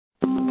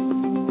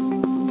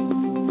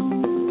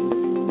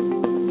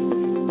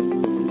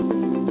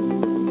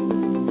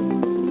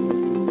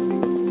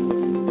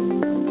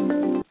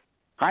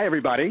Hi,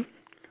 everybody.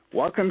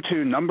 Welcome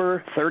to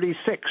number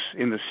 36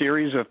 in the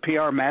series of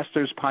PR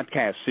Masters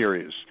podcast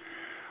series.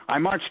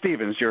 I'm Art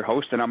Stevens, your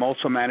host, and I'm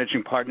also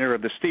managing partner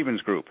of the Stevens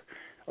Group,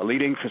 a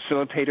leading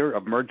facilitator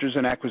of mergers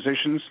and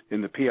acquisitions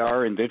in the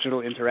PR and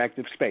digital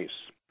interactive space.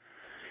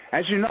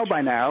 As you know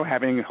by now,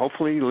 having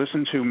hopefully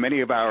listened to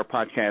many of our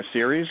podcast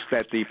series,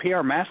 that the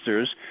PR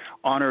Masters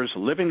honors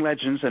living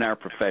legends in our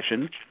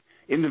profession,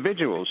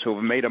 individuals who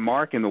have made a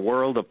mark in the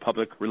world of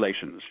public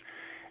relations.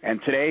 And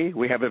today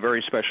we have a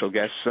very special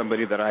guest,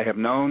 somebody that I have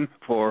known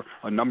for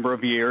a number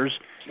of years.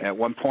 At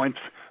one point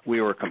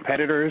we were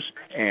competitors,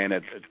 and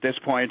at this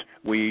point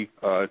we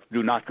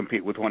do not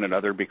compete with one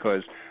another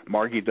because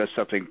Margi does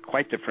something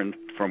quite different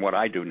from what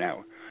I do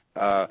now.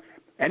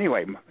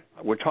 Anyway,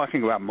 we're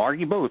talking about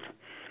Margi Booth,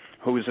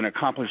 who is an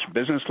accomplished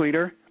business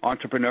leader,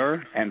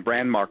 entrepreneur, and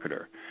brand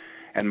marketer.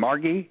 And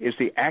Margi is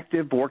the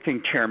active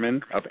working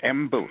chairman of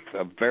M. Booth,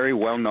 a very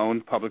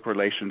well-known public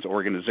relations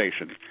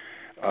organization.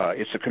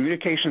 It's a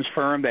communications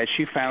firm that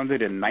she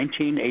founded in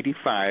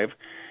 1985,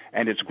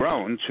 and it's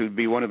grown to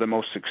be one of the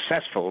most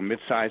successful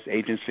mid-sized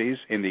agencies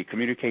in the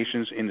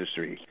communications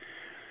industry.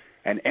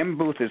 And M.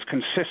 Booth is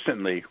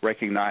consistently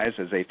recognized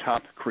as a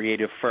top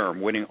creative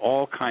firm, winning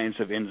all kinds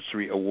of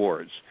industry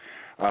awards.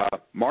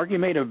 Margi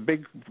made a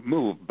big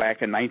move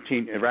back in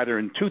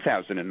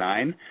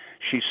 2009.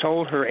 She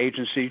sold her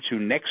agency to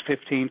Next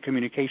 15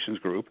 Communications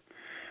Group,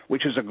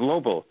 which is a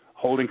global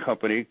holding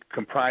company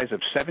comprised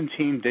of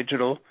 17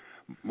 digital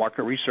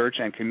market research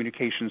and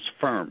communications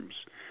firms.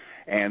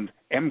 And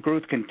M.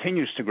 Booth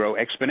continues to grow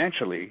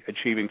exponentially,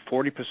 achieving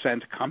 40%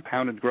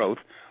 compounded growth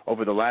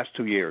over the last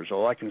 2 years.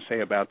 All I can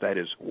say about that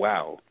is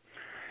wow.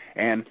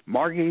 And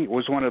Margi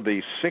was one of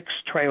the 6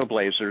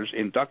 trailblazers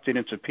inducted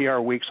into PR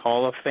Week's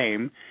Hall of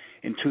Fame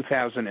in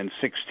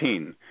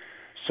 2016.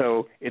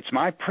 So it's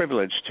my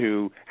privilege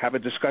to have a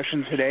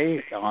discussion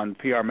today on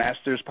PR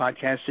Masters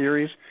podcast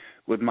series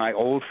with my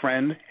old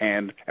friend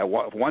and at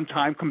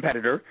one-time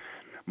competitor,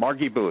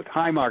 Margi Booth.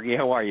 Hi, Margi.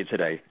 How are you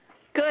today?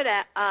 Good.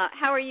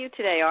 How are you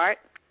today, Art?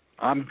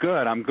 I'm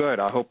good.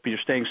 I hope you're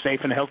staying safe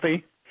and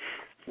healthy.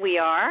 We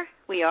are.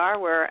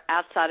 We're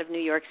outside of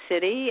New York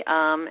City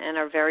and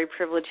are very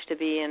privileged to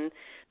be in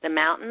the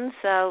mountains,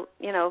 so,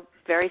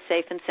 very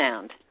safe and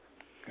sound.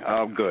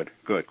 Oh, good.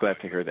 Glad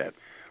to hear that.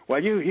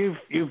 Well, you've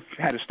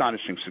had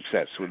astonishing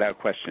success, without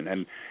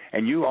question,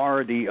 and you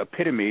are the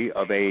epitome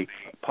of a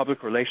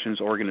public relations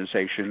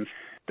organization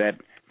that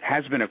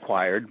has been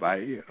acquired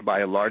by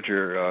a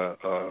larger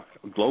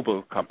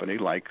global company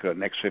like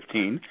Next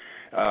 15,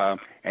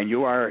 and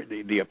you are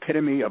the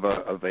epitome of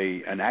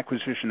an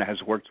acquisition that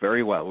has worked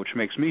very well, which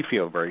makes me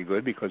feel very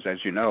good because, as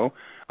you know,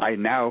 I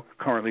now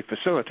currently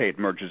facilitate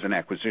mergers and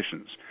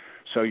acquisitions.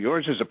 So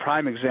yours is a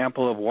prime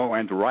example of what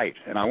went right,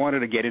 and I wanted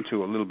to get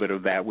into a little bit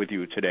of that with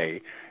you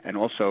today, and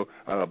also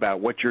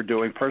about what you're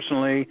doing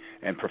personally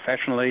and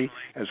professionally,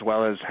 as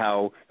well as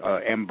how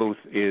M. Booth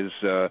is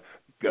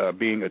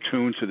being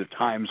attuned to the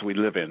times we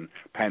live in,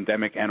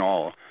 pandemic and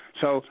all.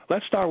 So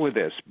let's start with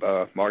this,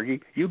 Margi.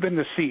 You've been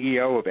the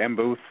CEO of M.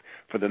 Booth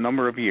for the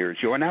number of years.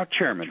 You are now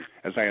chairman,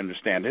 as I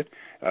understand it.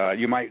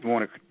 You might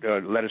want to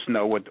let us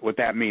know what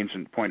that means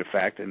in point of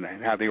fact and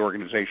how the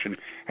organization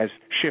has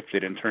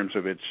shifted in terms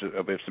of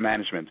its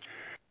management.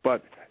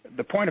 But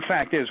the point of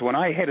fact is, when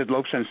I headed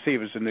Lopes &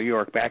 Stevens in New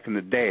York back in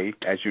the day,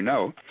 as you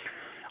know,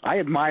 I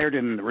admired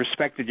and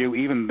respected you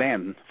even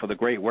then for the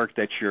great work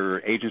that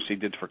your agency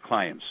did for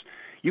clients.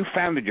 You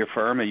founded your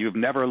firm, and you've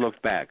never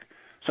looked back.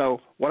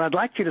 So what I'd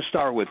like you to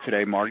start with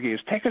today, Margi, is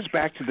take us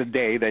back to the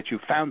day that you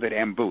founded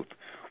M. Booth.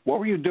 What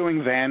were you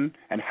doing then,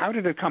 and how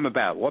did it come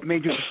about? What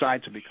made you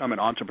decide to become an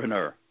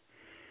entrepreneur?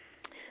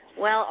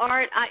 Well,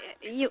 Art,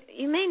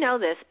 you may know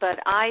this, but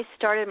I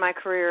started my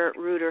career at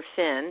Reuter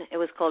Finn. It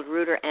was called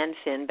Reuter and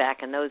Finn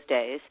back in those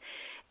days.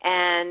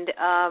 And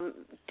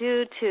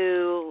due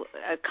to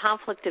a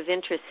conflict of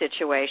interest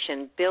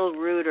situation, Bill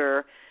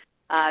Reuter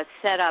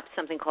set up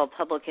something called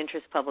Public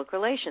Interest Public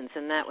Relations,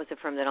 and that was a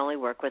firm that only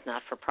worked with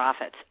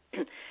not-for-profits.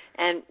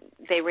 And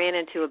they ran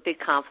into a big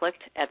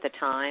conflict at the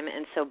time,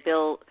 and so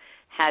Bill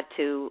had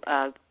to,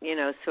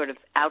 sort of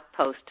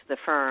outpost the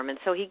firm, and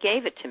so he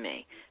gave it to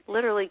me,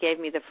 literally gave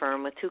me the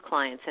firm with 2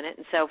 clients in it.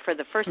 And so for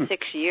the first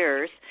 6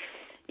 years,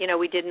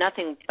 we did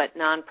nothing but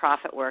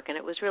nonprofit work, and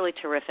it was really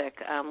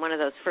terrific. One of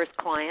those first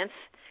clients,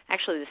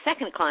 actually the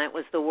second client,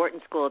 was the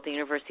Wharton School at the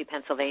University of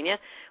Pennsylvania,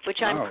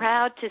 which I'm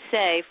proud to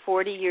say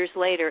 40 years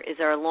later is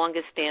our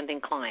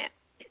longest-standing client.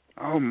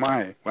 Oh,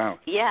 my. Wow.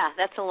 Yeah,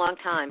 that's a long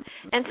time.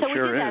 And so we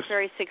did that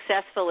very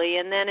successfully.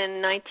 And then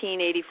in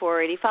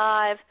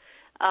 1984-85,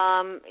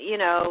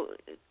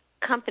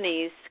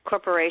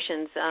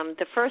 corporations,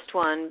 the first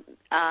one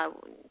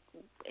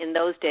in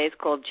those days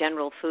called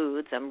General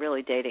Foods, I'm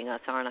really dating us,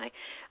 aren't I?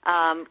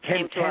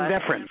 Came to us. Ken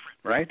Deffren,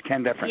 right?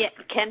 Ken Deffren.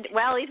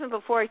 Yeah, even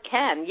before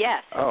Ken,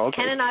 yes. Oh, okay.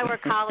 Ken and I were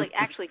colleagues.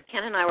 Actually,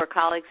 Ken and I were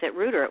colleagues at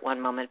Reuter at one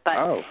moment. But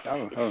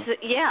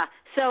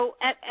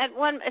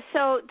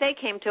So they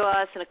came to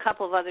us, and a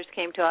couple of others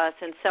came to us,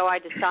 and so I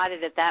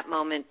decided at that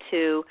moment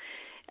to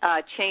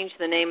changed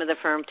the name of the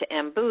firm to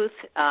M Booth,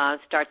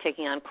 start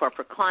taking on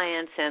corporate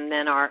clients, and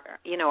then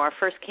our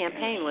first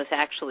campaign was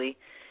actually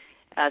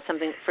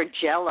something for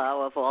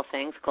Jell-O, of all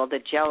things, called the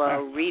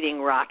Jell-O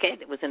Reading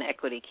Rocket. It was an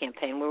equity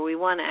campaign where we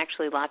won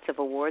actually lots of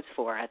awards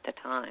for at the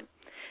time.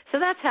 So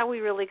that's how we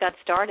really got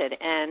started,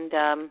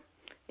 and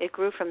it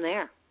grew from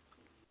there.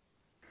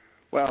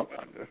 Well,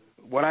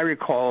 what I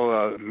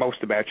recall most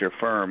about your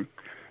firm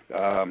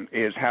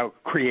is how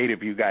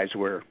creative you guys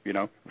were,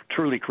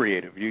 truly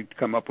creative. You'd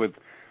come up with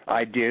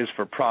ideas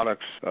for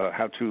products,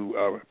 how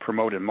to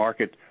promote and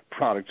market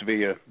products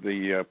via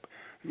the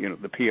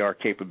PR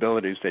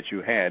capabilities that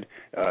you had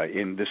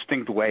in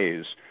distinct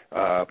ways.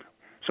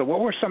 So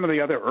what were some of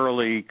the other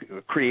early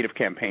creative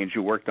campaigns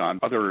you worked on,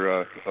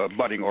 other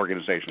budding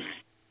organizations?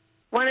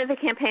 One of the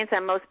campaigns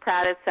I'm most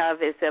proudest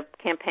of is a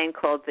campaign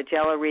called the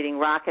Jell-O Reading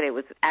Rocket. It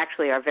was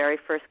actually our very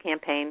first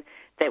campaign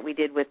that we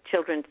did with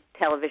Children's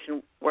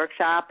Television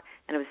Workshop,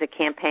 and it was a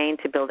campaign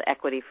to build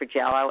equity for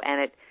Jell-O,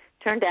 and it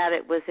turned out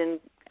it was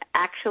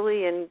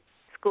actually in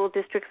school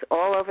districts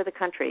all over the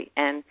country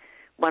and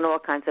won all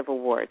kinds of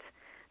awards.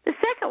 The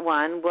second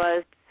one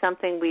was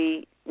something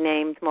we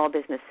named Small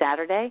Business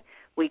Saturday.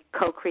 We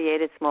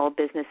co-created Small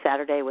Business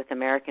Saturday with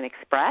American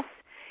Express,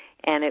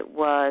 and it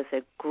was a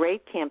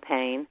great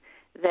campaign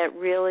that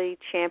really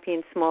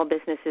championed small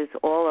businesses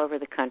all over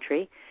the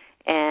country.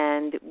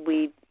 And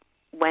we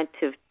went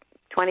to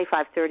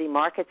 25, 30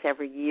 markets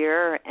every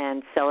year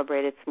and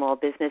celebrated small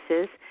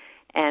businesses.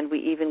 And we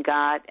even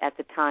got, at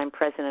the time,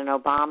 President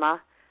Obama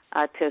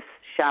to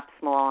shop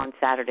small on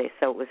Saturday.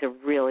 So it was a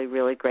really,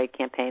 really great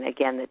campaign,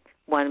 again, that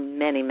won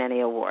many,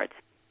 many awards.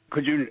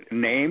 Could you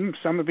name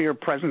some of your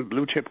present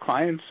blue-chip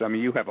clients? I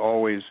mean, you have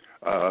always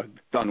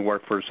done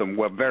work for some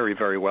very,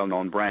 very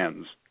well-known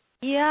brands.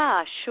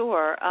 Yeah,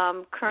 sure.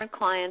 Current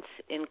clients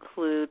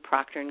include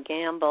Procter &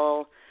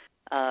 Gamble,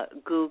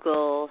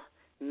 Google,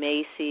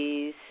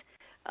 Macy's,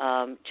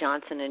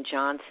 Johnson &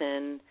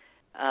 Johnson.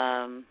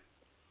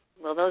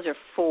 Well, those are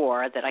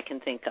four that I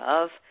can think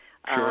of.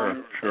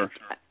 Sure.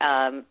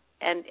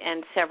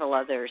 And several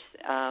others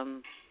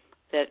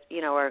that,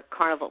 are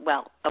Carnival.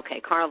 Well, okay,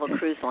 Carnival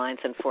Cruise Lines,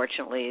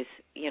 unfortunately, is,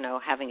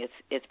 having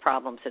its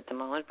problems at the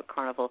moment, but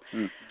Carnival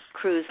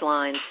Cruise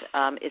Lines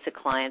is a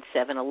client.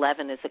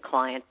 7-Eleven is a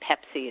client.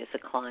 Pepsi is a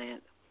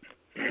client.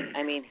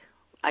 I mean,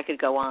 I could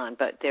go on,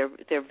 but they're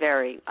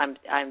very.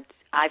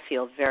 I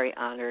feel very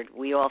honored.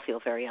 We all feel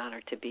very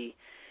honored to be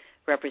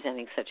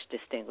representing such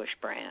distinguished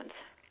brands.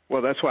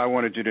 Well, that's why I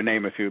wanted you to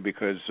name a few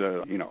because,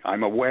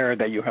 I'm aware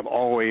that you have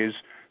always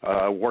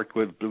worked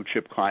with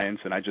blue-chip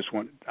clients, and I just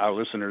want our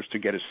listeners to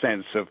get a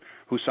sense of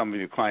who some of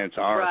your clients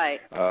are. Right.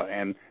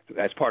 And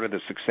as part of the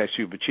success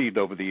you've achieved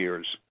over the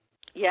years.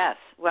 Yes.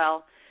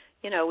 Well,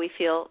 we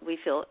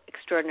feel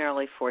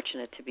extraordinarily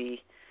fortunate to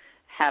be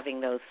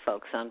having those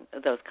folks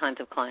those kinds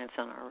of clients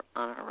on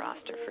our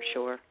roster for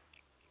sure.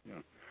 Yeah.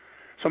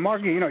 So,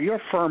 Margi, your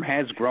firm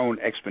has grown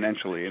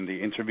exponentially in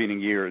the intervening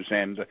years,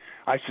 and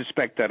I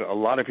suspect that a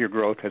lot of your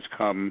growth has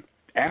come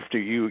after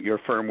your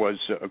firm was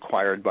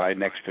acquired by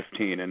Next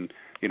 15. And,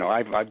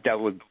 I've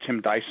dealt with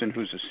Tim Dyson,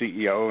 who's the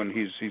CEO, and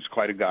he's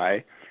quite a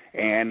guy.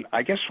 And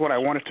I guess what I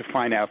wanted to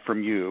find out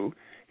from you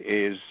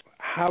is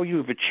how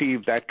you've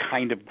achieved that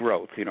kind of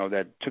growth,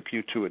 that took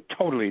you to a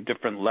totally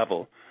different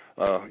level,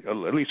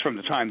 at least from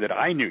the time that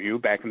I knew you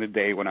back in the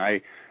day when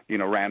I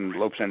ran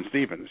Lopes and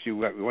Stevens. You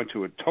went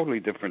to a totally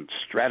different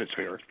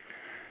stratosphere.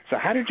 So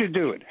how did you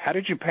do it? How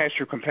did you pass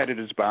your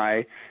competitors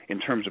by in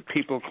terms of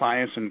people,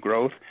 clients, and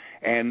growth?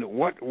 And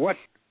what was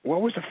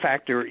the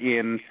factor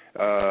in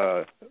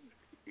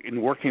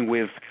working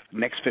with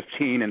Next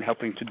 15 and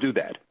helping to do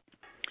that?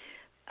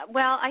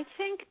 Well, I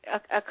think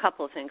a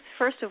couple of things.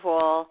 First of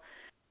all,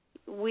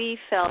 we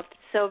felt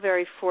so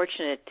very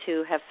fortunate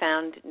to have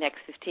found Next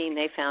 15.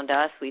 They found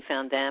us. We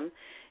found them.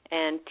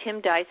 And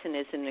Tim Dyson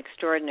is an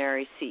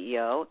extraordinary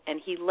CEO,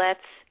 and he lets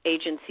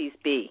agencies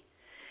be.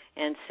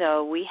 And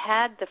so we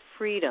had the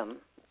freedom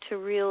to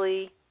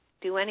really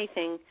do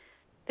anything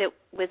that,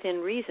 within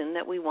reason,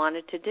 that we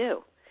wanted to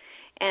do.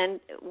 And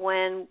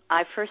when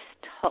I first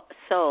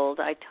sold,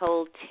 I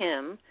told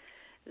Tim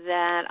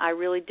that I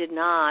really did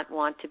not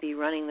want to be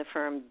running the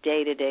firm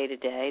day to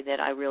day, that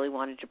I really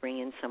wanted to bring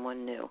in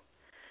someone new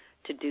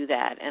to do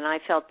that. And I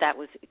felt that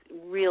was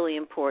really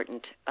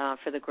important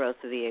for the growth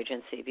of the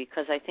agency,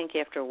 because I think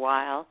after a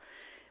while,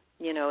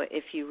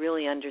 if you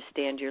really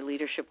understand your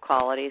leadership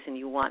qualities and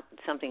you want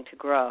something to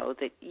grow,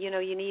 that you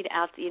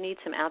need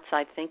some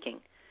outside thinking.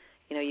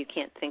 You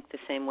can't think the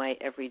same way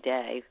every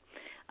day.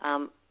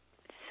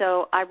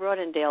 So I brought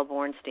in Dale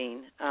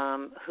Bornstein,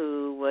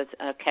 who was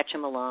a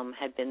Ketchum alum,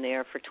 had been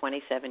there for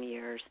 27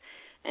 years,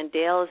 and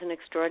Dale is an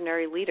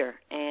extraordinary leader.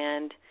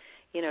 And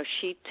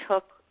she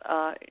took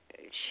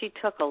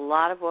a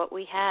lot of what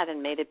we had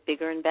and made it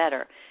bigger and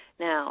better.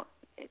 Now,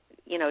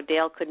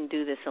 Dale couldn't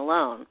do this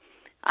alone.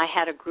 I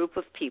had a group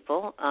of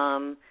people.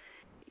 A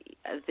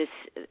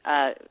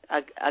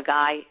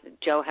guy,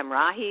 Joe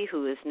Hamrahi,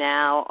 who is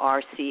now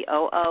our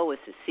COO, was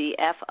the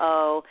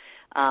CFO.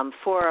 4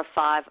 or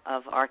 5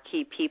 of our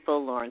key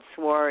people, Lauren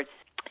Swartz,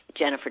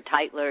 Jennifer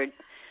Teitlard,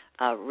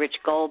 Rich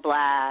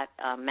Goldblatt,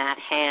 Matt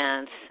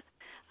Hance,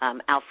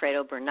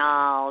 Alfredo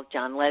Bernal,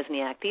 John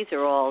Lesniak. These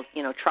are all,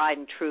 tried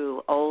and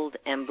true old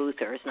M.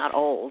 Boothers, not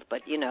old,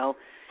 but,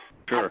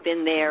 Sure. have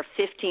been there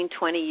 15,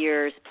 20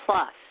 years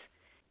plus.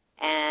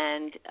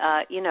 And,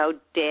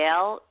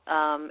 Dale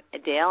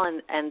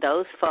and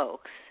those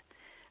folks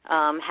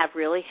have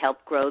really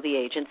helped grow the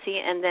agency.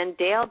 And then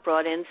Dale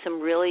brought in some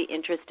really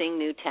interesting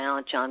new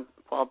talent, John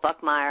Paul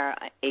Buckmeyer,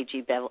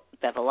 A.G.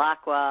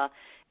 Bevilacqua,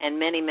 and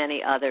many,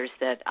 many others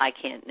that I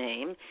can't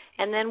name.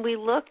 And then we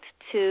looked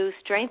to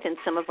strengthen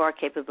some of our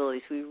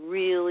capabilities. We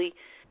really,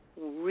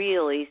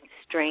 really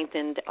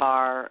strengthened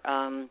our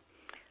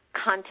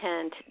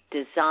content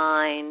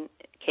design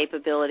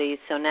capabilities.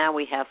 So now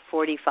we have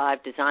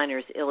 45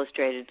 designers,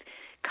 illustrated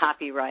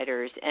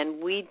copywriters,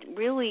 and we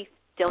really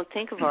don't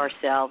think of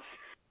ourselves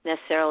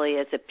necessarily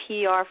as a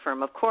PR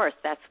firm. Of course,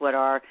 that's what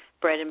our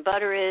bread and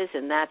butter is,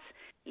 and that's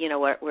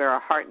where our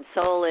heart and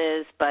soul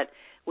is, but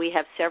we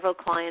have several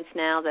clients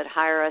now that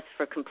hire us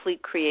for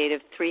complete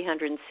creative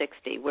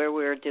 360, where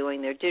we're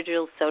doing their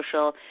digital,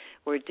 social,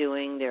 we're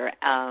doing their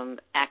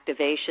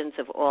activations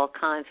of all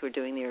kinds, we're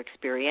doing their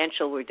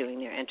experiential, we're doing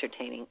their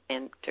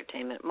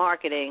entertainment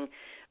marketing,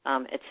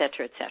 et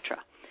cetera, et cetera.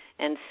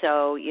 And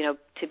so,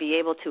 to be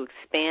able to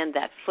expand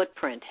that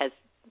footprint has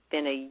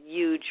been a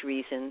huge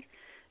reason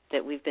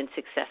that we've been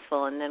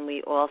successful. And then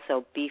we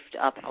also beefed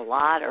up a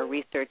lot our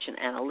research and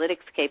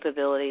analytics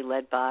capability,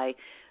 led by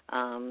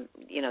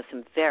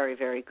some very,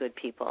 very good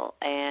people,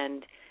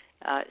 and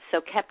so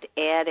kept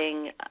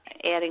adding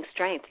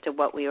strength to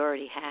what we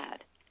already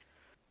had.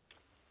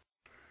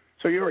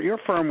 So your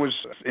firm was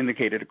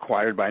indicated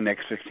acquired by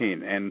Next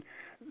 15, and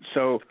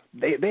so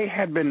they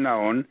had been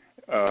known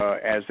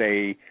as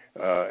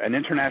an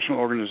international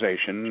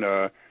organization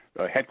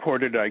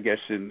headquartered, I guess,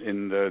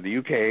 in the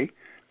UK,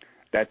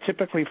 that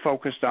typically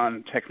focused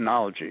on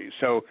technology.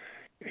 So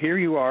here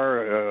you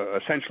are,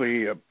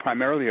 essentially,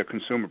 primarily a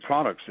consumer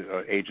products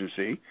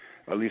agency,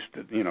 at least,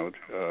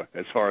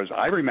 as far as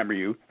I remember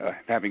you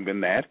having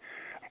been that.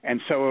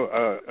 And so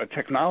a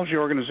technology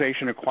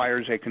organization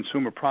acquires a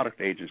consumer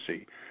product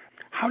agency.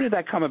 How did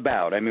that come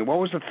about? I mean, what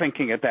was the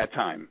thinking at that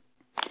time?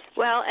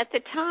 Well, at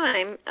the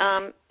time,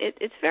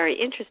 it's very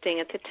interesting.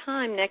 At the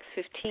time, Next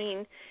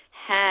 15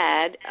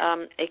 had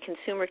a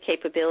consumer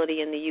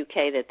capability in the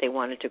UK that they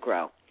wanted to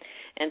grow.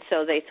 And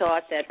so they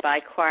thought that by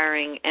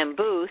acquiring M.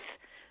 Booth,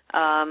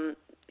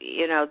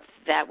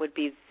 that would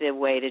be the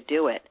way to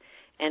do it.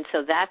 And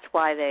so that's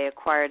why they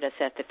acquired us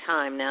at the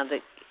time. Now, the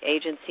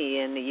agency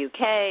in the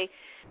UK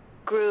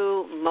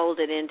grew,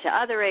 molded into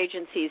other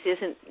agencies,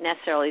 isn't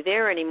necessarily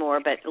there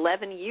anymore, but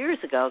 11 years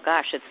ago,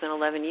 gosh, it's been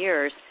 11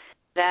 years,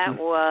 that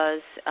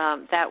was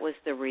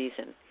the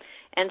reason.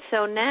 And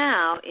so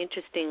now,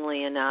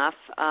 interestingly enough,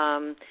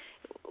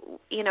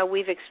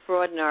 we've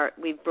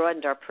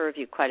broadened our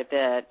purview quite a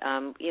bit.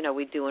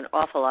 We do an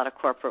awful lot of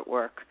corporate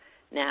work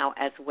now,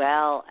 as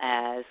well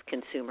as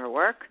consumer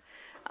work.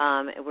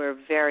 We're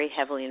very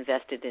heavily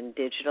invested in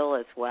digital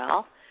as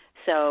well.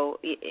 So,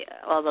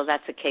 although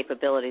that's a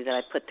capability that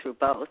I put through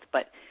both,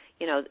 but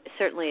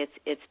certainly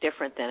it's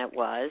different than it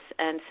was.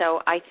 And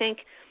so I think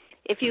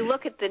if you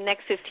look at the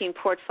Next 15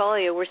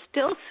 portfolio, we're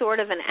still sort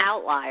of an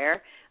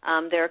outlier.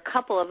 There are a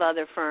couple of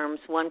other firms,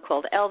 one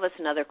called Elvis,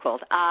 another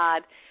called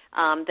Odd,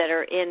 that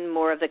are in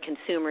more of the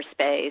consumer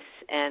space,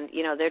 and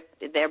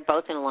they're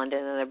both in London,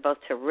 and they're both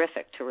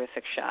terrific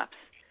shops.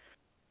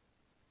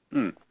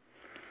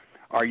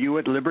 Are you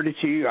at liberty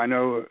to? I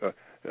know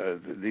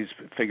these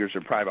figures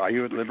are private. Are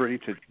you at liberty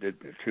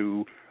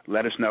to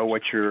let us know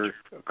what your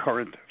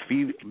current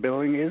fee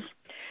billing is?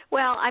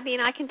 Well, I mean,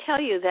 I can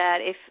tell you that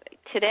if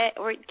today,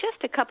 or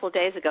just a couple of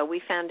days ago, we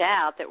found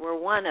out that we're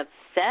one of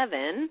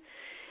 7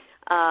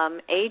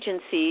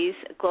 agencies,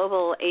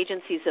 global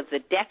agencies of the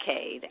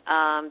decade,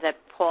 that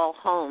Paul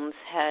Holmes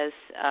has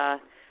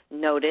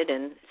noted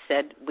and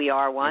said we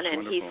are one. That's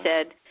and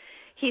wonderful.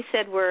 he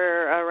said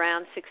we're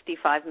around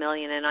 65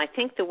 million, and I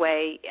think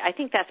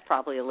that's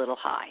probably a little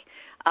high.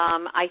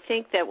 I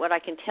think that what I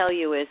can tell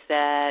you is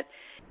that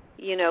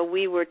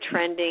we were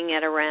trending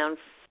at around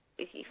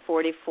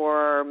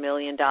 $44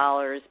 million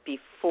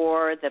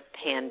before the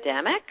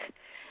pandemic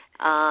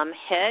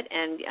hit,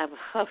 and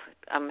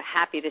I'm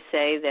happy to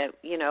say that,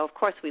 of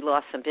course we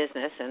lost some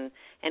business, and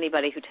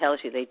anybody who tells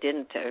you they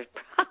didn't are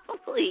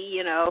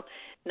probably,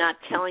 not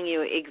telling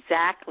you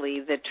exactly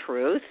the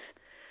truth.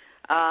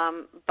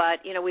 But,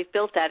 we've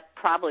built that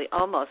probably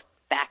almost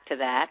back to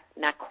that,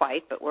 not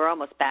quite, but we're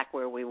almost back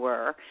where we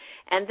were.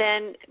 And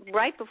then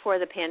right before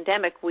the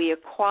pandemic, we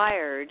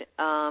acquired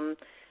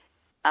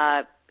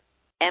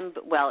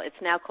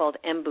it's now called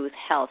M. Booth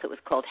Health. It was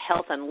called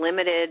Health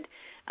Unlimited.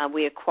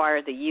 We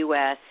acquired the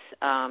U.S.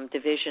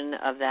 Division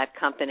of that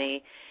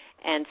company,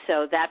 and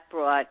so that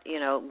brought,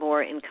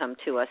 more income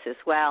to us as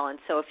well. And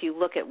so if you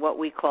look at what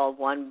we call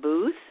one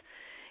booth,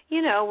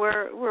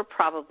 we're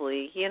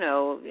probably, in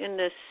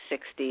the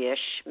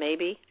 60-ish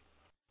maybe.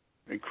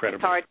 Incredible.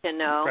 It's hard to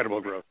know.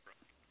 Incredible growth.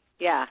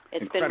 Yeah,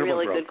 it's Incredible been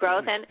really growth. good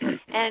growth. And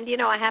And,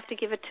 I have to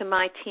give it to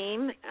my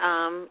team,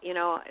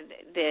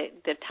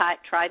 the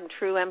tried and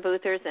true M.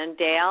 Boothers and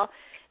Dale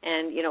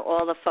and,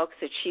 all the folks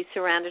that she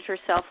surrounded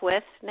herself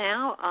with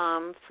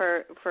now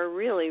for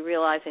really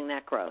realizing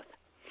that growth.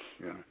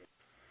 Yeah.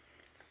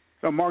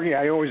 So, Margi,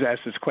 I always ask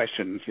this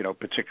question,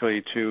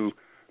 particularly to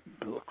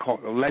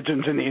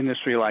legends in the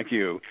industry like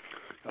you.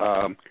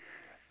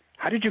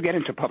 How did you get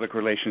into public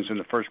relations in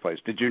the first place?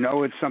 Did you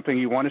know it's something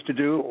you wanted to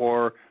do,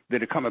 or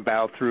did it come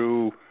about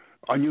through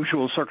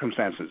unusual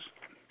circumstances?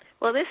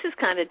 Well, this is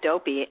kind of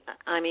dopey.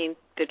 I mean,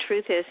 the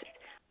truth is,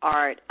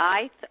 Art,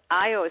 I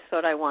always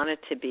thought I wanted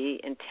to be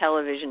in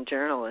television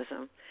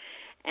journalism.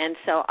 And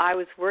so I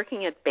was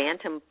working at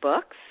Bantam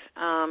Books.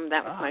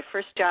 That was my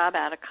first job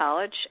out of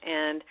college,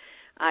 and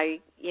I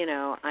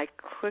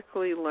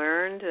quickly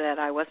learned that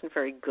I wasn't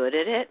very good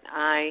at it.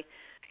 I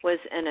was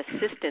an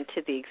assistant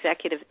to the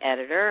executive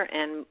editor,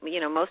 and,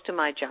 most of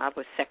my job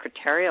was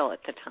secretarial at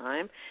the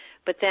time.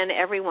 But then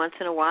every once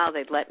in a while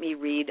they'd let me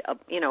read,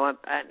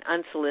 an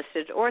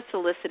unsolicited or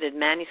solicited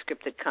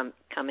manuscript that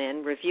come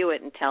in, review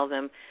it, and tell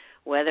them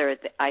whether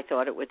I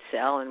thought it would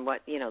sell and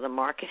what, the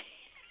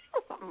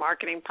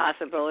marketing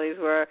possibilities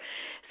were.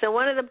 So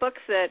one of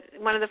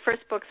the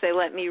first books they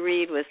let me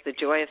read was The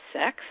Joy of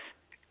Sex,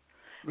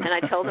 and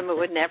I told them it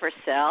would never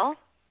sell,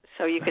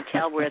 so you could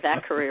tell where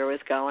that career was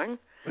going.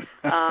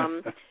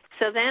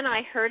 So then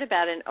I heard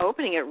about an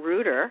opening at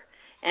Reuter,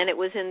 and it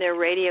was in their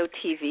radio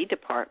TV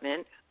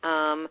department,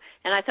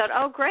 and I thought,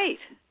 oh, great.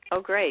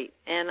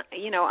 And,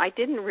 I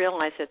didn't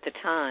realize at the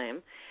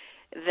time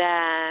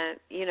that,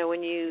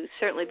 when you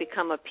certainly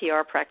become a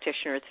PR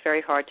practitioner, it's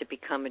very hard to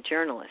become a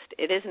journalist.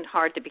 It isn't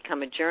hard to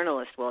become a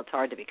journalist. Well, it's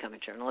hard to become a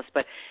journalist,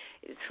 but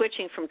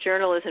switching from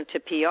journalism to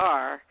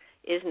PR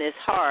isn't as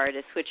hard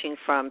as switching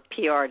from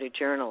PR to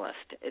journalist.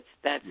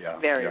 That's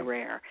very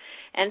rare.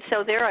 And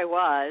so there I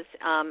was.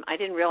 I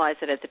didn't realize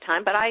it at the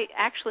time, but I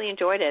actually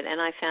enjoyed it,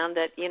 and I found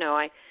that,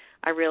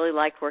 I really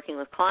liked working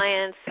with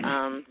clients.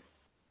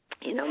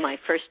 My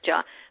first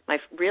job,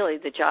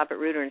 the job at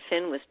Reuter and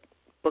Finn was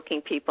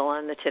booking people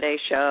on the Today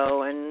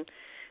Show and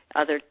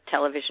other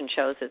television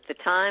shows at the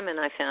time, and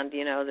I found,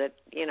 that,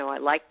 I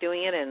liked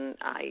doing it, and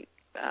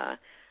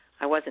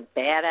I wasn't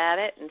bad at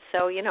it, and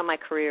so, my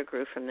career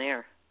grew from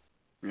there.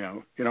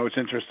 What's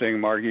interesting,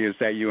 Margi, is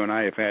that you and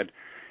I have had,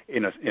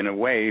 in a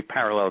way,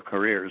 parallel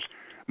careers.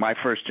 My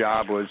first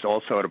job was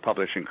also at a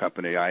publishing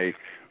company. I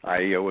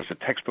was a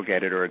textbook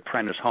editor at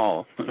Prentice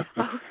Hall.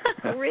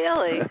 Oh,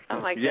 really? Oh,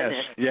 my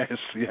goodness. Yes.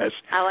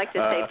 I like to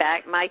say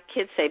back. My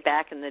kids say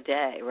back in the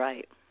day,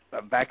 right?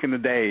 Back in the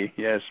day,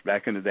 yes,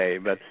 back in the day.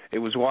 But it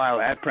was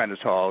while at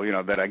Prentice Hall,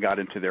 that I got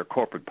into their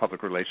corporate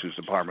public relations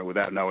department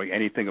without knowing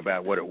anything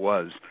about what it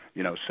was.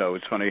 So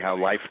it's funny how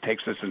life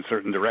takes us in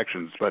certain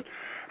directions. But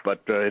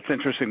it's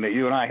interesting that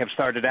you and I have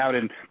started out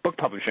in book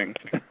publishing.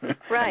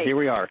 Right. Here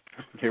we are.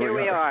 Here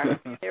we are.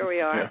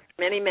 Yeah.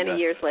 Many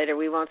years later.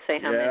 We won't say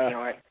how many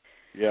are.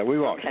 Yeah, we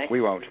won't. Okay. We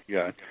won't.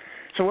 Yeah.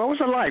 So what was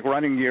it like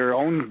running your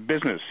own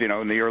business,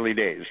 in the early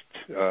days?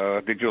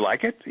 Did you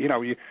like it?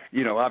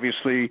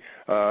 Obviously,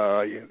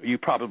 you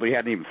probably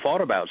hadn't even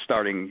thought about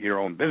starting your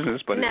own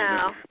business, but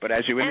no. But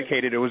as you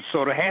indicated, it was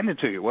sort of handed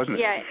to you, wasn't it?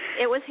 Yeah,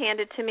 it was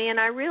handed to me, and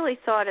I really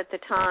thought at the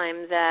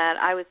time that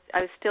I was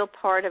still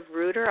part of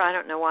Reuter. I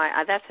don't know why.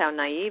 That's how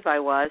naive I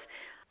was.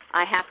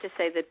 I have to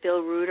say that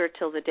Bill Reuter,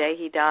 till the day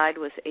he died,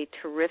 was a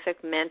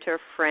terrific mentor,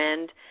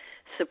 friend,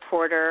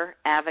 supporter,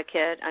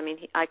 advocate. I mean,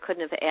 I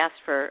couldn't have asked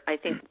for, I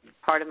think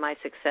part of my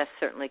success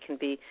certainly can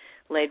be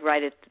laid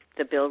right at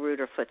the Bill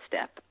Reuter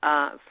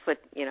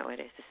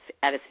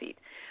at his feet.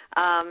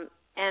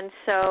 And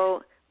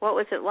so what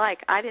was it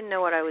like? I didn't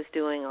know what I was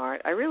doing,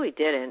 Art. I really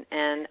didn't.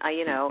 And,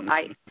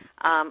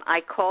 I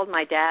called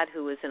my dad,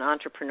 who was an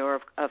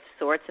entrepreneur of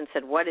sorts, and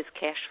said, what is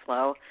cash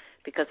flow?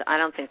 Because I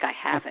don't think I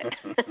have it.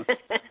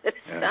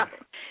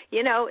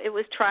 So, it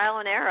was trial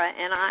and error,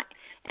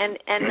 and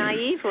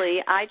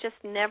naively, I just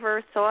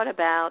never thought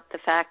about the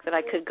fact that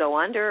I could go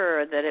under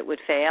or that it would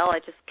fail. I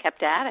just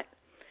kept at it,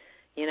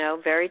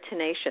 very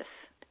tenacious.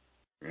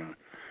 Yeah.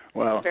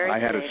 Well, I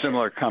had a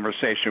similar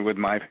conversation with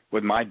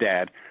my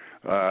dad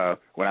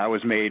when I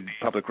was made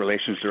public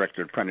relations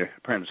director at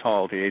Prentice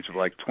Hall at the age of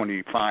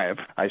 25.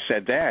 I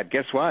said, Dad,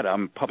 guess what?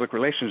 I'm public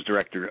relations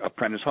director of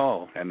Prentice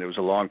Hall. And there was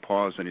a long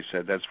pause, and he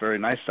said, that's very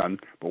nice, son,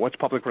 but what's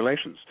public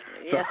relations?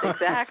 Yes,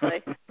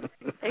 exactly.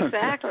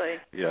 Exactly.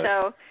 Yeah.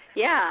 So,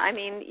 I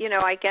mean,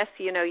 I guess,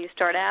 you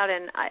start out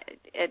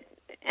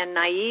and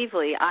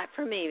naively,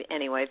 for me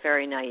anyway,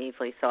 very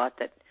naively thought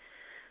that,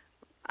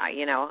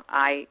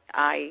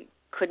 I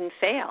couldn't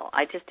fail.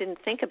 I just didn't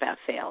think about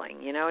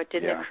failing. It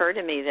didn't occur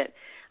to me that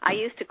I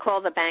used to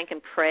call the bank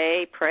and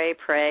pray,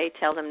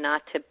 tell them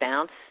not to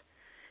bounce,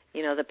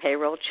 the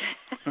payroll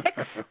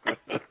checks.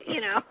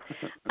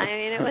 I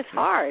mean, it was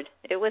hard.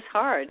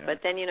 Yeah. But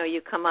then,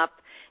 you come up,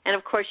 and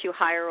of course you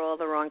hire all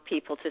the wrong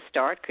people to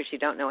start because you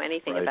don't know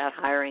anything about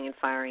hiring and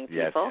firing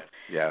people.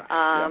 Yeah.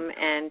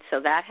 And so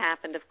that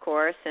happened, of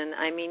course. And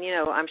I mean,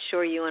 I'm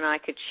sure you and I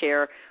could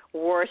share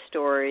war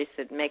stories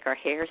that make our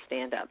hair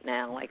stand up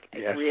now. Like,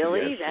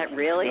 really? That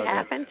really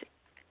happened?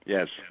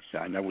 Yes,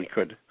 I know we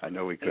could.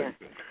 Yeah.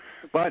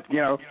 But,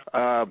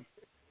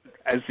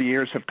 as the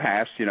years have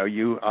passed,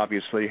 you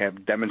obviously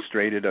have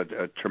demonstrated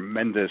a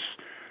tremendous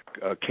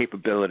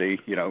capability,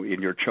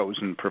 in your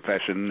chosen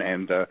profession,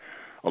 and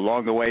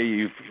along the way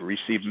you've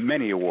received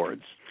many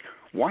awards.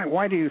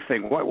 Why do you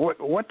think?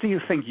 What do you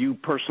think you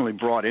personally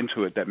brought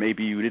into it that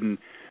maybe you didn't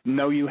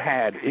know you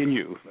had in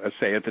you,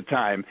 say at the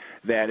time,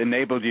 that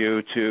enabled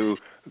you to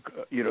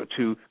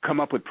come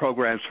up with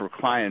programs for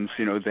clients,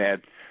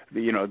 that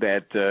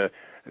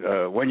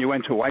when you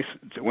went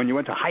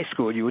to high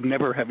school you would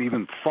never have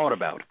even thought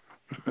about?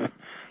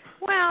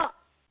 Well,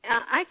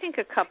 I think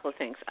a couple of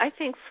things. I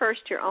think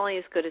first, you're only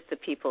as good as the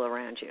people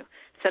around you.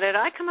 So did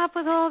I come up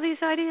with all these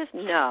ideas?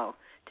 No.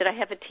 Did I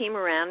have a team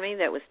around me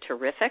that was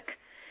terrific?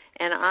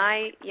 And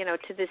I,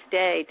 to this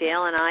day,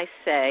 Dale and I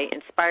say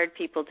inspired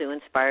people do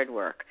inspired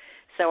work.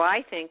 So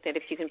I think that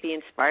if you can be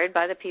inspired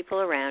by the people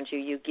around you,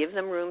 you give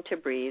them room to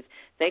breathe,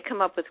 they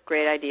come up with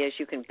great ideas,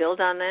 you can build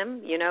on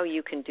them,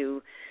 you can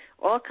do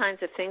all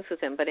kinds of things with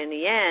them. But in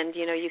the end,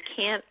 you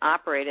can't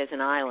operate as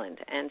an island.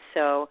 And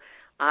so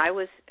I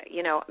was,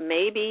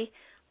 maybe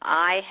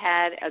I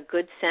had a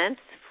good sense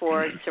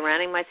for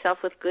surrounding myself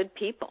with good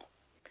people.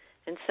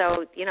 And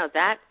so,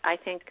 that I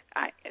think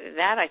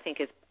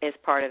is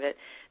part of it.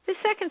 The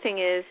second thing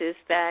is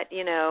that,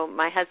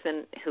 my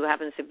husband, who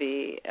happens to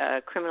be a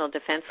criminal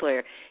defense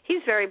lawyer,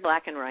 he's very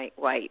black and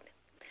white.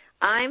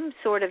 I'm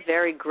sort of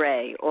very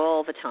gray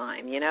all the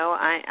time,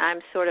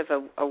 I'm sort of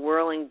a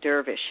whirling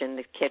dervish in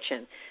the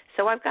kitchen.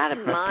 So I've got a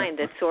mind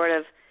that sort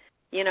of,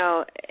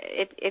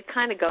 it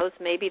kind of goes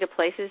maybe to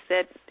places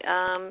that,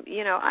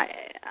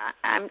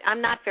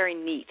 I'm not very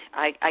neat.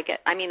 I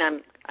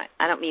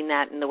don't mean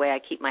that in the way I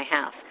keep my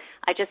house.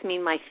 I just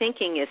mean my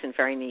thinking isn't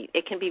very neat.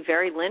 It can be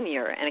very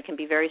linear and it can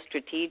be very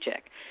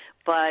strategic,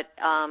 but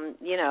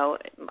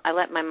I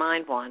let my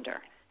mind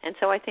wander. And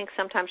so I think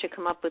sometimes you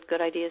come up with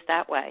good ideas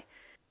that way.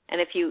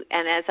 And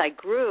as I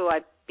grew,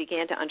 I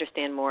began to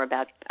understand more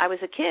about. I was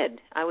a kid.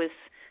 I was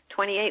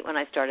 28 when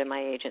I started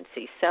my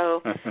agency.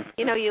 So,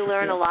 you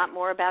learn a lot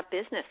more about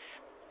business.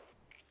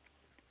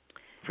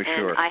 For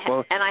sure.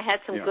 And I had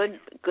some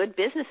good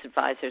business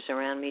advisors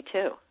around me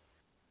too.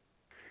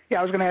 Yeah,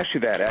 I was going to ask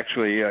you that,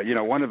 actually.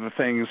 One of the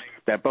things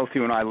that both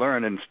you and I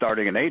learned in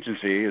starting an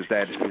agency is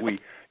that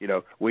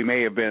we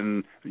may have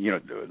been,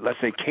 let's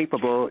say,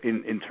 capable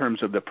in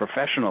terms of the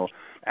professional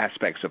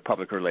aspects of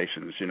public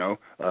relations,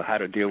 how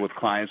to deal with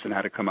clients and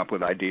how to come up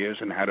with ideas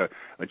and how to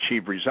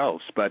achieve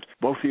results. But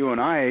both you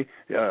and I,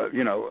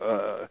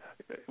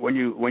 when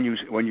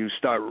you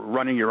start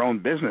running your own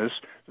business,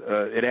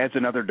 it adds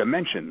another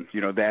dimension,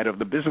 that of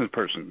the business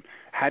person.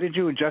 How did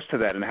you adjust to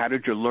that, and how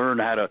did you learn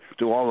how to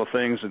do all the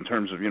things in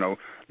terms of,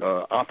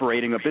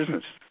 operating a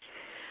business?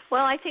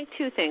 Well, I think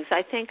two things.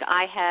 I think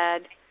I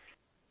had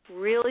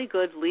really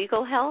good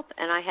legal help,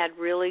 and I had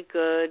really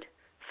good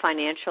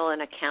financial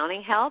and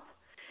accounting help,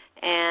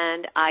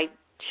 and I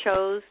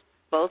chose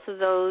both of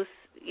those,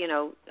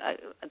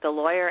 the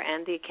lawyer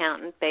and the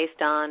accountant,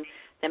 based on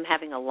them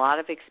having a lot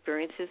of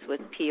experiences with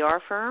PR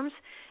firms.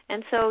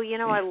 And so,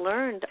 I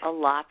learned a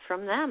lot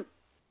from them.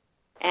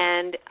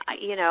 And,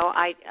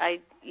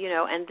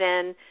 and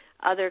then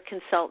other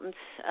consultants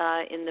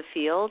in the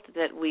field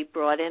that we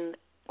brought in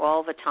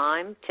all the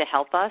time to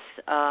help us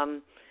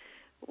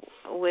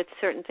with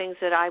certain things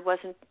that I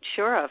wasn't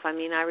sure of. I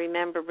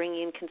remember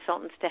bringing in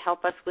consultants to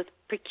help us with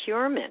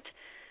procurement.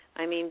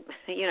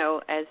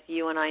 As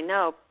you and I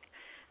know,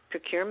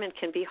 procurement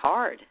can be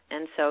hard.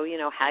 And so,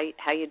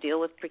 how you deal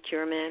with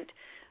procurement,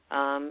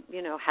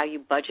 how you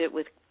budget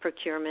with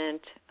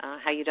procurement,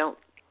 how you don't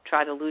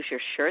try to lose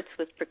your shirts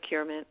with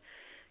procurement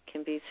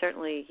can be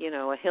certainly,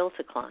 a hill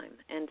to climb.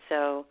 And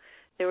so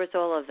there was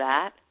all of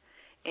that.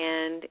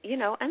 And,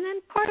 and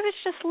then part of it's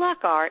just luck,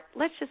 Art.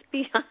 Let's just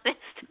be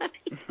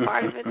honest.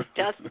 Part of it's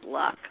just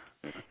luck,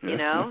 and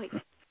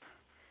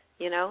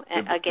again.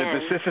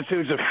 The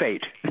vicissitudes of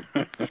fate.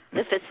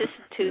 The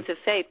vicissitudes of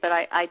fate. But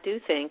I do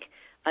think,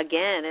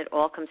 again, it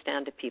all comes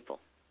down to people.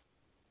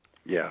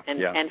 Yeah.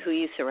 And who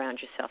you surround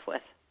yourself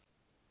with.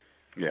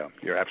 Yeah,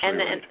 you're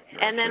absolutely right.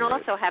 And then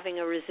also having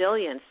a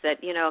resilience that,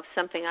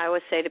 something I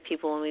always say to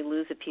people when we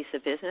lose a piece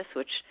of business,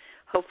 which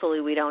hopefully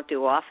we don't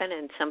do often,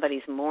 and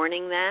somebody's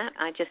mourning that,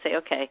 I just say,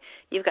 okay,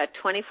 you've got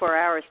 24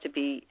 hours to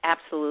be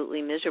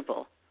absolutely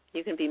miserable.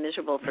 You can be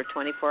miserable for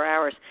 24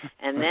 hours,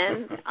 and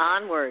then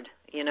onward,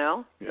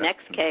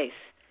 next case,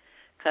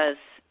 because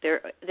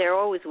there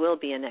always will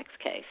be a next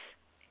case.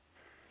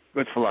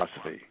 Good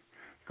philosophy.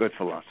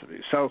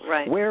 So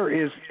right. Where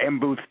is M.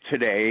 Booth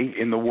today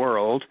in the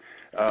world,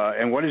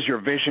 and what is your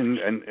vision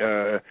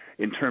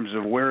in terms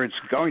of where it's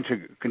going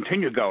to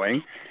continue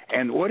going,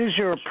 and what is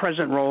your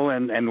present role,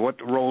 and what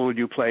role would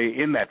you play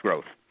in that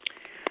growth?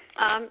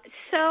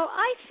 So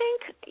I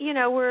think,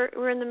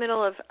 we're in the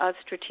middle of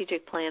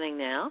strategic planning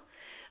now.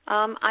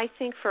 I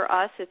think for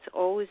us it's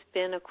always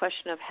been a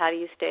question of how do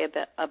you stay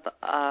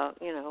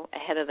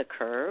ahead of the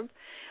curve.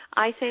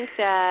 I think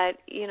that,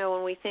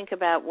 when we think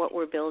about what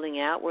we're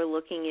building out, we're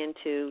looking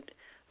into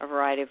a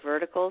variety of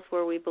verticals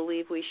where we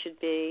believe we should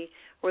be.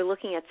 We're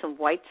looking at some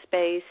white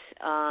space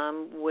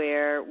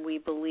where we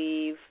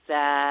believe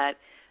that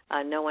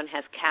no one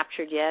has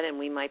captured yet, and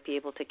we might be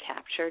able to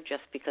capture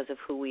just because of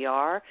who we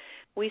are.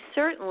 We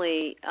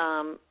certainly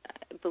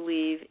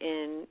believe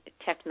in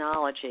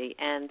technology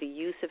and the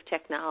use of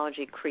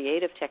technology,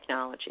 creative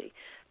technology,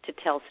 to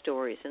tell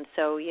stories. And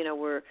so,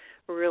 we're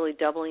really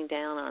doubling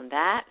down on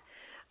that.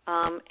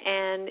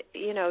 And,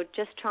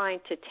 just trying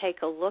to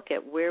take a look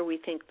at where we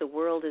think the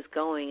world is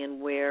going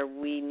and where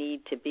we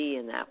need to be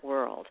in that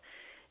world.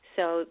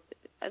 So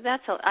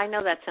I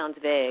know that sounds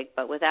vague,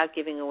 but without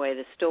giving away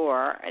the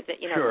store,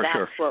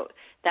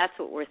 that's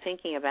what we're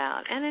thinking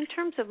about. And in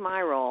terms of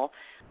my role,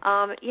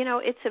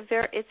 it's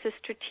a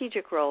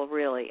strategic role,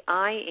 really.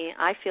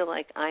 I feel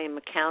like I am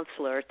a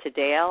counselor to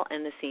Dale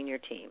and the senior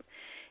team.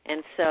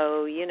 And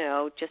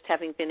so, just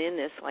having been in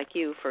this like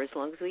you for as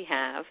long as we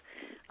have,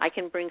 I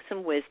can bring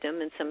some wisdom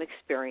and some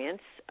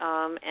experience,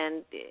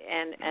 and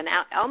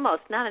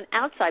almost not an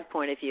outside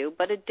point of view,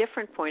 but a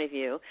different point of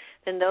view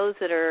than those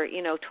that are,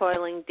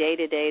 toiling day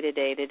to day to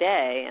day to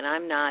day. And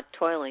I'm not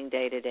toiling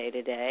day to day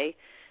to day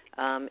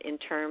in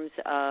terms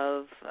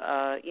of,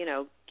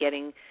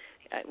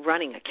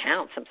 running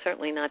accounts. I'm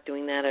certainly not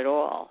doing that at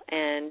all,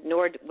 and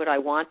nor would I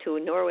want to,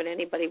 nor would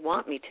anybody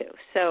want me to.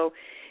 So,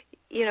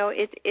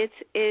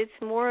 it's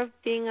more of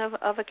being of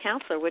a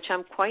counselor, which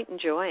I'm quite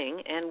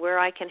enjoying, and where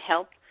I can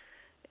help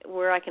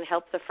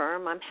the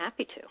firm, I'm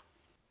happy to.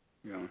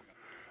 Yeah.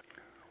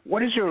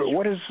 What is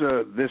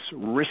this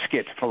risk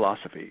it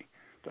philosophy?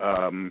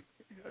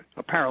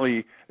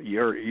 Apparently,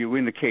 you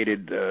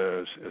indicated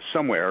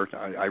somewhere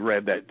I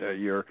read that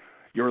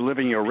you're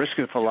living your risk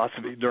it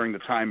philosophy during the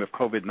time of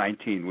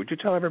COVID-19. Would you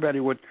tell everybody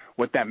what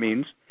that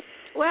means?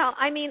 Well,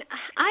 I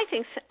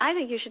think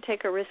you should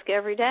take a risk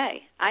every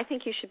day. I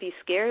think you should be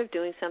scared of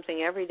doing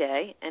something every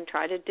day and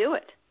try to do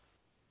it.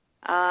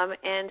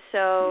 And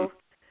so,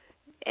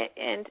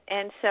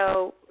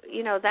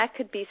 that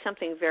could be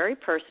something very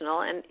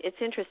personal. And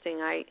it's interesting.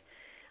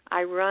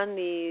 I run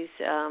these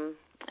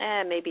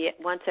maybe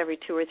once every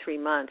 2 or 3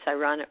 months. I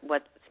run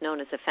what's known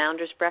as a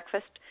founder's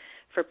breakfast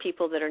for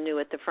people that are new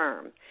at the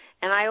firm.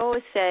 And I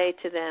always say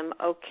to them,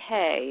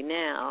 okay,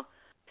 now,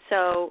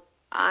 so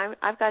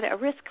I've got a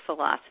risk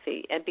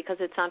philosophy, and because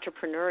it's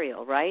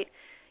entrepreneurial, right?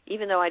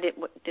 Even though I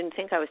didn't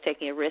think I was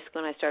taking a risk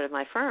when I started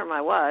my firm,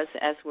 I was,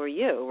 as were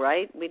you,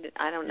 right?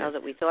 I don't know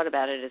that we thought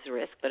about it as a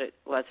risk, but it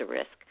was a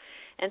risk.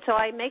 And so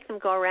I make them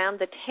go around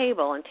the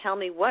table and tell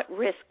me what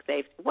risk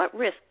they've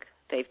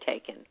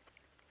taken.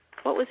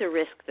 What was a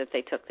risk that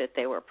they took that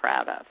they were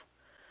proud of?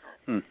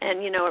 And,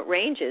 it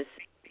ranges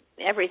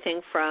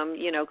everything from,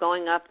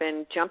 going up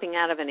and jumping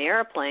out of an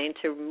airplane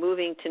to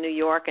moving to New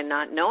York and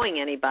not knowing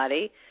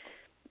anybody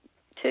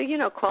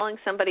to, calling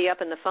somebody up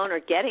on the phone or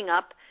getting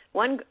up.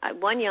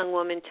 One young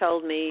woman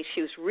told me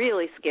she was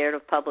really scared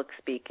of public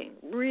speaking,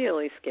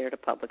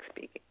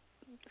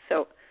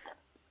 So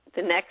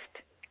the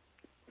next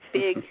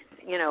big,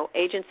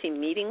 agency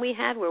meeting we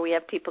had where we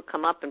have people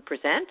come up and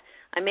present,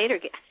 I made her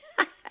get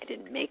I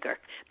didn't make her,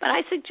 but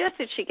I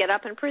suggested she get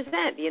up and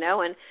present,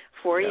 and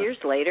 4 years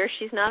later,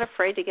 she's not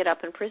afraid to get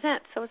up and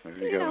present. So it's,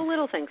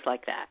 little things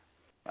like that.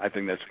 I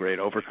think that's great,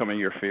 overcoming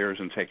your fears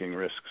and taking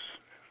risks.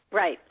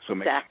 Right, so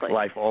exactly. Makes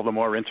life all the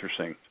more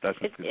interesting,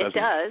 doesn't it? It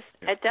does.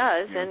 Yeah. It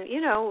does, yeah.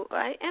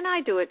 And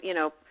I do it.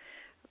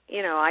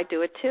 I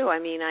do it too.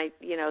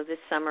 This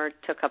summer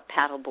took up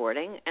paddle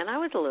boarding, and I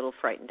was a little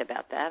frightened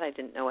about that. I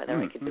didn't know whether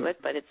I could do it,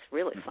 but it's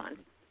really fun.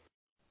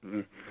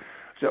 Mm-hmm.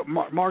 So,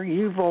 Margi,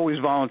 you've always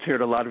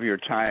volunteered a lot of your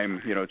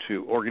time,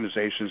 to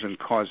organizations and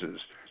causes.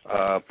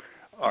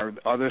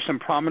 Are there some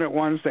prominent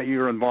ones that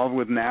you're involved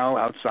with now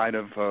outside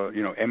of,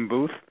 M.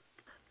 Booth?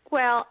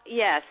 Well,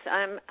 yes.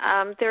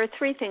 There are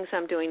 3 things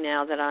I'm doing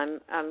now that I'm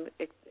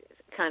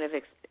kind of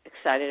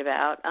excited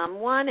about.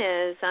 One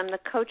is I'm the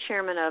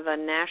co-chairman of a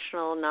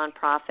national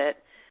nonprofit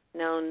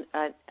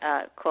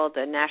called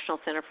the National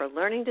Center for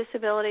Learning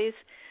Disabilities,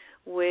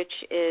 which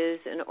is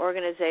an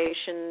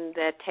organization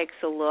that takes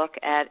a look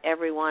at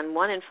everyone,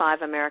 1 in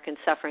 5 Americans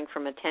suffering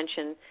from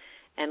attention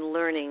and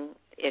learning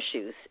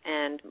issues.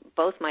 And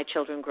both my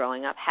children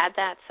growing up had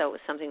that, so it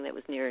was something that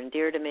was near and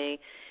dear to me.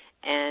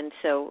 And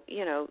so,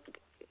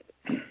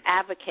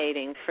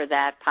 advocating for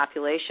that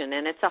population.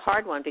 And it's a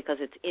hard one because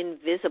it's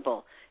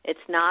invisible. It's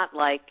not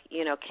like,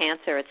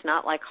 cancer. It's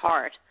not like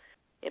heart,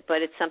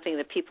 but it's something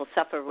that people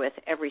suffer with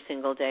every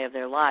single day of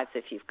their lives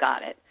if you've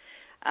got it.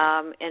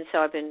 And so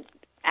I've been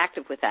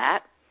active with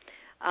that.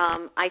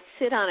 I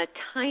sit on a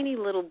tiny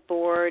little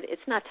board.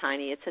 It's not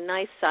tiny. It's a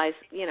nice size,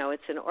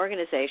 it's an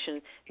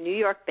organization, New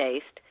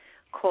York-based,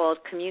 called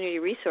Community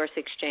Resource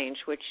Exchange,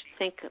 which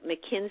think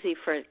McKinsey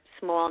for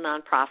small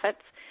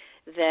nonprofits,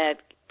 that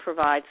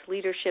provides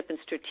leadership and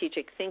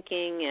strategic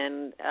thinking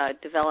and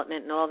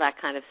development and all that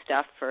kind of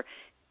stuff for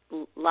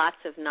lots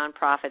of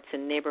nonprofits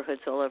in neighborhoods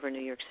all over New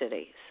York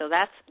City. So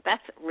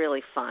that's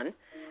really fun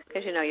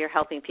because, you're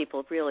helping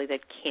people really that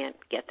can't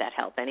get that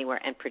help anywhere,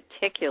 and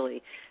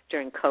particularly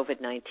during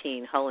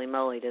COVID-19, holy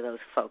moly, do those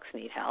folks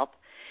need help.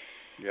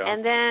 Yeah.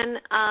 And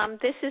then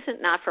this isn't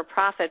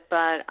not-for-profit,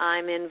 but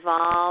I'm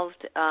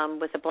involved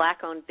with a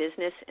Black-owned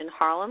business in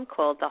Harlem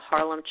called the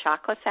Harlem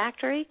Chocolate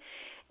Factory.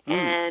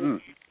 And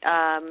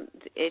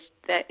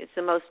it's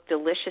the most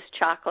delicious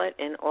chocolate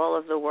in all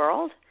of the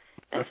world.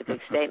 That's a big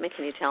statement.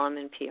 Can you tell them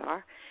in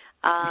PR?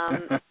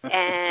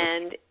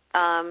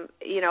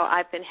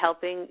 I've been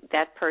helping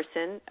that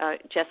person,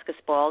 Jessica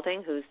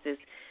Spalding, who's the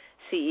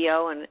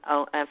CEO and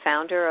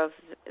founder of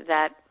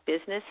that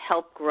business,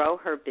 help grow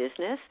her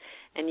business.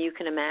 And you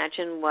can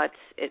imagine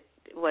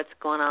what's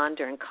going on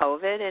during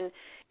COVID. And,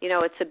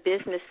 it's a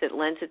business that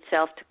lends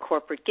itself to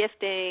corporate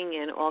gifting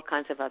and all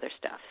kinds of other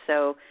stuff.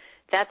 So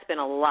that's been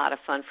a lot of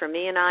fun for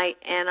me. And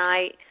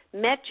I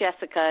met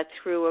Jessica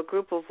through a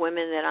group of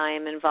women that I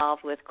am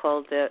involved with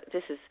called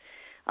this is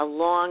a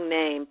long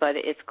name, but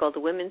it's called the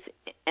Women's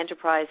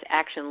Enterprise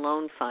Action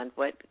Loan Fund.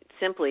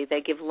 Simply,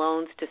 they give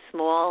loans to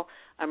small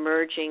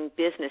emerging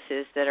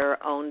businesses that are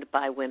owned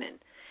by women.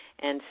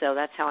 And so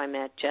that's how I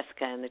met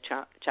Jessica in the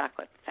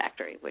chocolate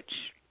factory, which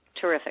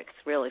terrific.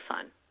 It's really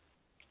fun.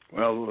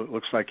 Well, it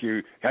looks like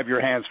you have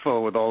your hands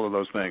full with all of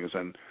those things.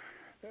 And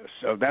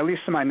so that leads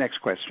to my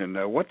next question.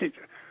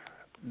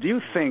 Do you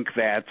think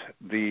that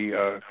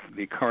the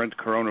current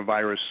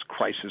coronavirus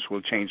crisis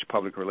will change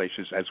public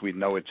relations as we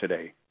know it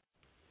today?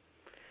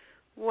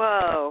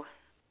 Whoa.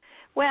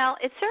 Well,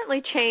 it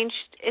certainly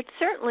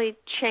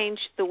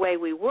changed the way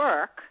we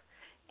work,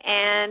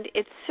 and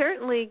it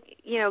certainly,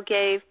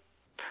 gave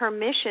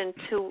permission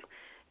to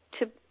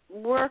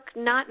work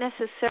not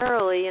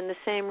necessarily in the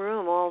same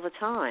room all the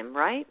time,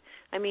 right?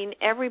 I mean,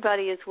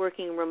 everybody is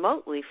working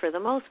remotely for the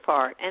most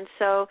part, and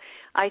so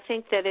I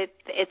think that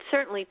it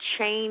certainly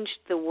changed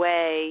the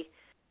way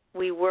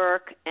we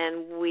work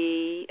and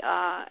we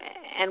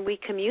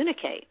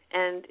communicate,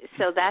 and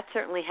so that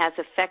certainly has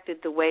affected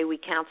the way we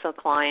counsel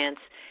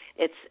clients.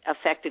 It's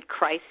affected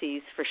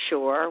crises for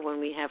sure when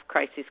we have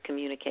crisis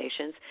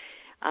communications.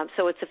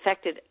 So it's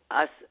affected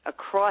us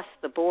across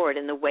the board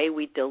in the way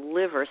we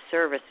deliver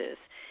services.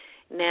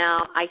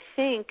 Now, I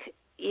think,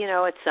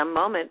 at some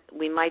moment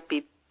we might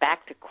be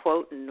back to,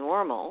 quote,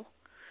 normal,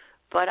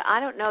 but I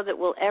don't know that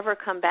we'll ever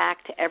come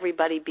back to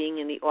everybody being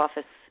in the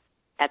office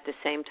at the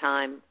same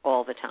time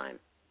all the time,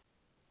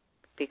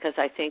 because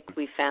I think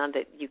we found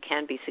that you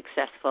can be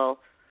successful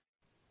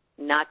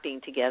not being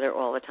together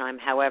all the time.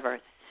 However,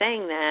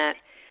 saying that,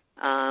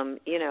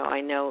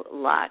 I know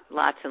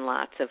lots and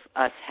lots of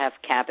us have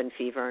cabin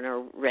fever and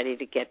are ready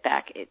to get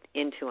back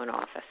into an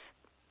office.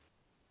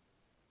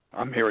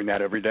 I'm hearing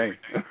that every day.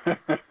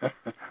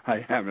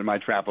 I am in my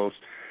travels.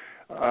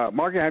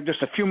 Margi, I have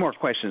just a few more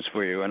questions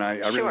for you, and I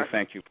really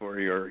thank you for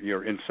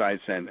your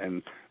insights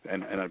and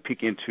a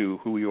peek into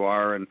who you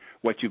are and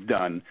what you've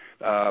done.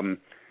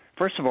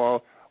 First of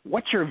all,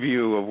 what's your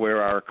view of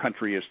where our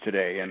country is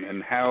today,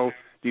 and how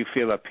do you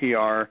feel that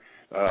PR,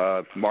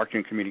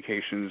 marketing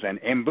communications, and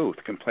M. Booth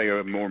can play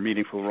a more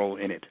meaningful role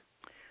in it?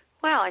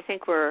 Well, I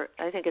think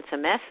it's a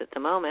mess at the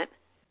moment.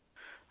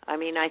 I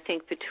mean, I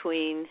think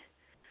between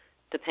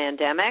the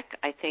pandemic,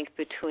 I think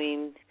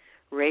between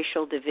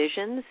racial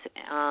divisions,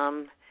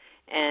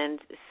 and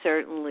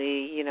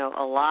certainly,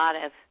 a lot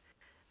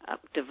of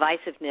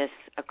divisiveness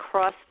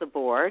across the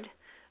board,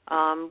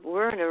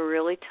 we're in a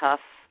really tough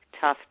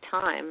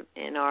time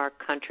in our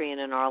country and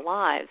in our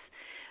lives.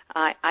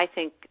 I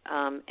think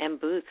M.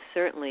 Booth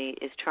certainly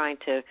is trying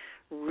to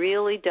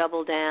really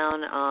double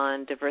down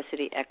on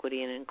diversity,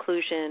 equity, and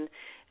inclusion.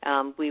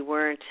 We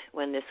weren't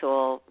when this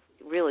all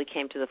really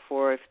came to the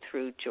fore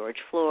through George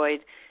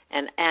Floyd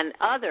and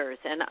others,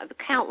 and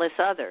countless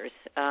others,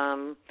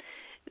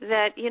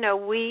 that,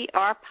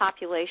 our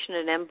population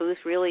at M. Booth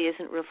really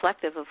isn't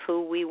reflective of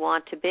who we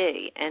want to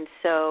be. And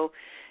so,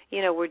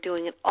 we're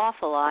doing an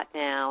awful lot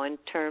now in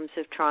terms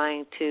of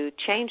trying to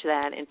change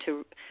that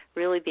into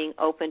really being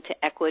open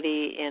to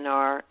equity in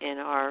our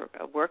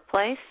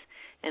workplace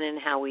and in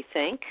how we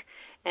think.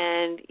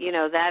 And,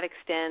 that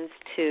extends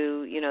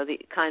to, the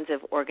kinds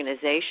of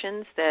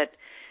organizations that,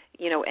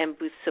 M.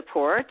 Booth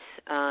supports.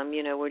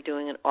 We're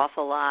doing an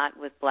awful lot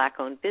with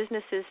Black-owned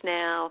businesses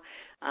now.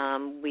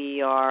 We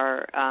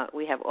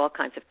have all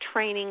kinds of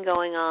training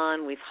going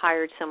on. We've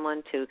hired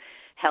someone to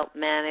help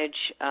manage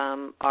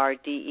our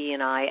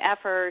DE&I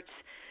efforts.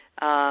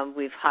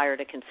 We've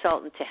hired a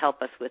consultant to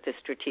help us with the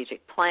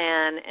strategic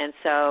plan. And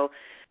so,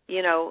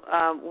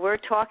 we're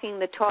talking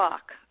the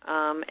talk,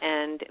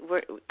 and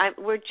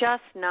we're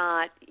just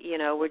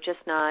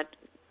not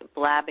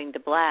blabbing to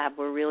blab.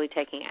 We're really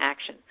taking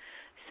action.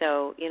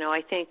 So,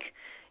 I think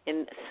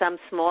in some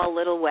small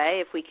little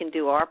way, if we can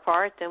do our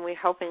part, then we're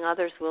hoping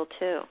others will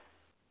too.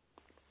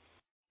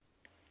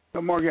 So,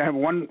 Margi, I have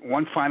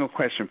one final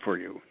question for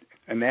you,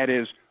 and that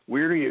is,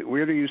 where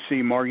do you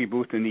see Margi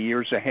Booth in the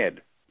years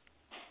ahead?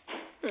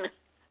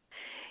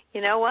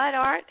 You know what,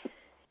 Art?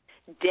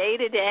 Day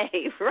to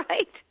day,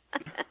 right?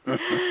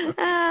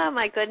 Oh,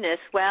 my goodness.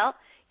 Well,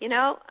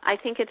 I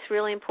think it's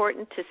really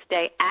important to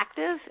stay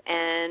active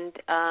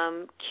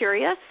and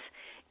curious.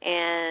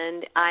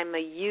 And I'm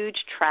a huge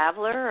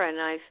traveler,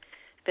 and I've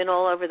been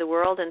all over the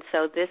world. And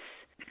so this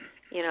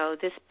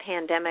this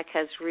pandemic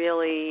has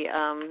really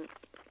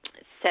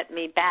set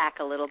me back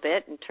a little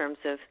bit in terms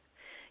of,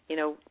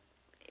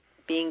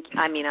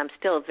 I'm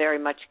still very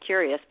much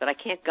curious, but I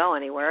can't go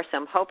anywhere. So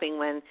I'm hoping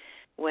when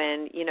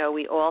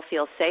we all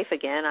feel safe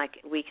again,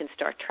 we can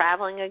start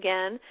traveling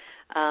again.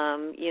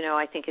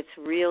 I think it's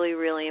really,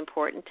 really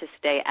important to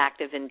stay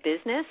active in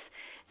business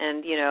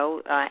and,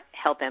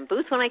 help M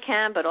Booth when I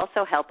can, but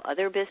also help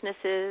other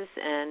businesses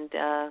and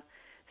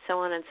so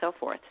on and so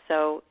forth.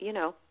 So,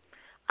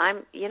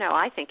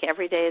 I think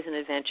every day is an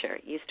adventure.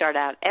 You start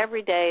out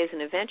every day as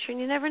an adventure, and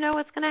you never know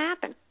what's going to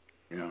happen.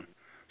 Yeah.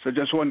 So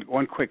just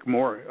one quick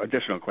more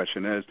additional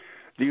question is,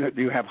 do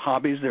you have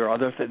hobbies? There are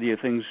other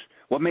things.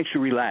 What makes you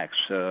relax?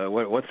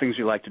 What things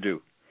do you like to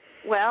do?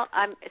 Well,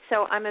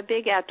 I'm a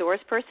big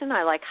outdoors person.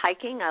 I like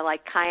hiking. I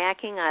like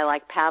kayaking. I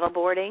like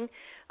paddleboarding.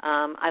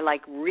 I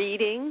like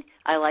reading.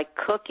 I like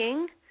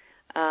cooking.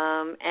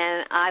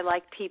 And I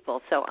like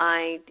people. So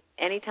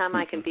anytime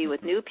I can be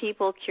with new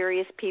people,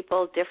 curious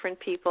people, different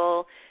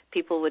people,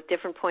 people with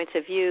different points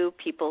of view,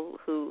 people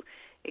who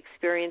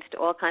experienced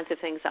all kinds of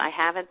things I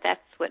haven't,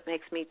 that's what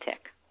makes me tick.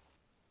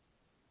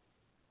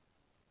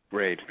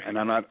 Great. And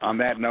on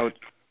that note,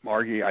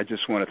 Margi, I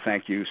just want to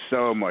thank you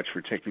so much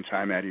for taking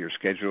time out of your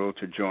schedule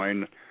to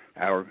join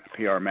our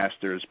PR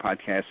Masters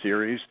podcast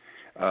series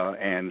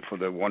and for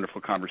the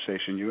wonderful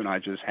conversation you and I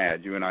just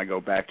had. You and I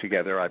go back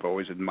together. I've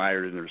always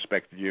admired and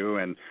respected you,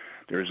 and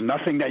there's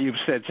nothing that you've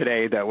said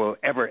today that will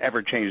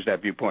ever change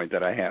that viewpoint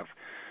that I have.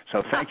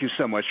 So thank you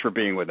so much for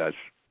being with us.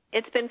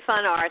 It's been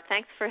fun, Art.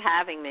 Thanks for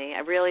having me. I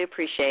really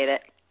appreciate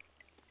it.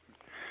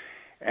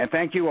 And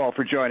thank you all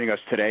for joining us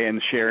today and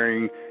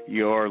sharing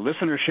your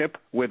listenership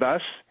with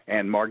us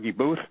and Margi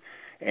Booth.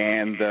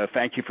 And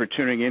thank you for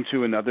tuning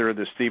into another of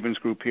the Stevens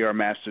Group PR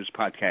Masters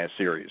podcast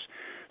series.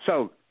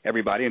 So,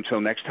 everybody,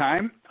 until next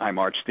time, I'm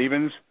Art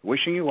Stevens,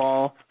 wishing you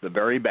all the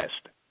very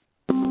best.